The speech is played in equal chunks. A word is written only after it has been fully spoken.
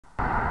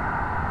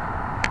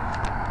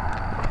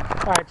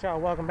Alright,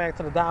 y'all, welcome back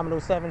to the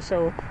Dominoes 7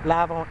 show,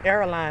 live on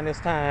Airline this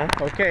time,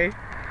 okay?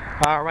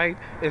 Alright,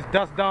 it's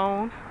dusk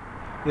dawn,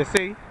 you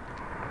see?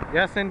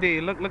 Yes,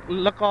 indeed.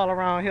 Look all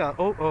around here.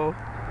 Oh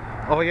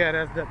yeah,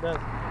 there's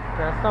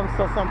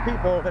some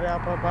people over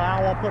there, but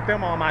I won't put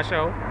them on my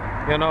show,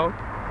 you know?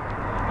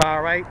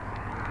 Alright,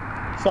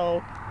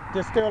 so,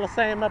 just still the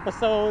same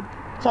episode,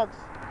 Tux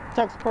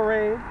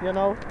Parade, you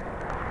know?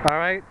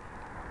 Alright,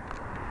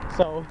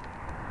 so,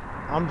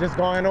 I'm just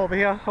going over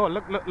here. Oh,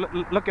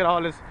 look at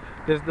all this,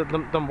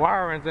 them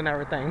wirings and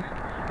everything.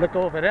 Look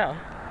over there.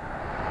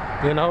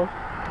 You know,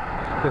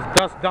 this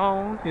dust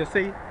dawn. You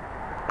see.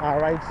 All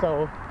right.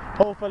 So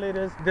hopefully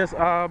this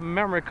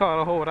memory card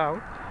will hold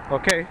out.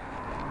 Okay.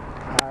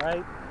 All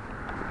right.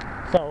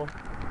 So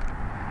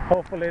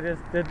hopefully this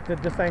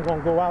ain't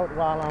gonna go out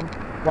while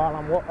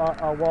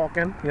I'm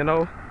walking. You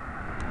know.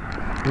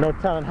 No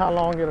telling how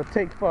long it'll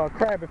take for a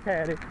Krabby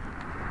Patty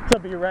to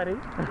be ready.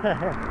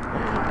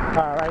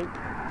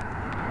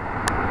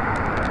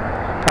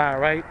 All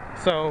right,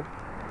 so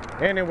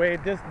anyway,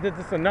 this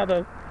is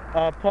another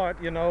part,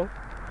 you know,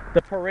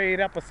 the parade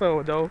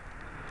episode though,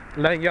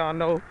 letting y'all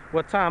know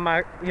what time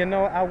I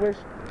wish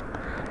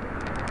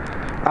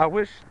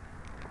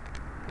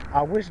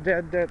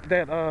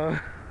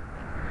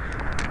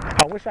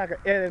I could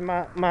edit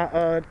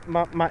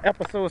my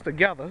episodes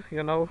together,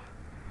 you know.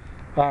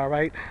 All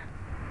right.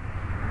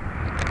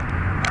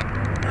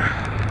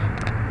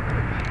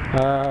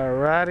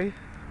 Alrighty.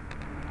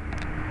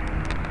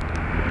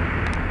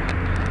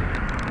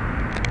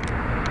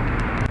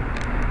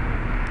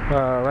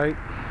 Alright.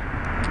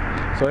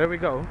 So here we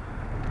go.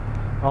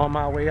 On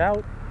my way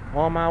out,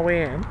 on my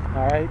way in.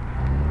 Alright.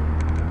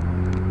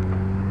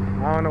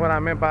 I don't know what I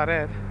meant by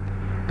that.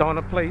 Throwing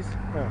a place.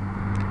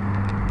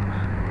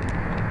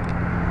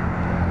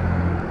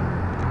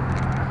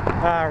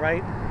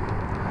 Alright.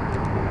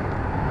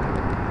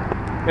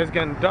 It's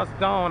getting dusk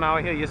dawn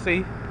out here, you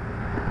see.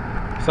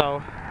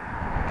 So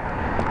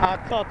I'll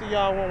talk to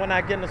y'all when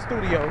I get in the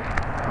studio.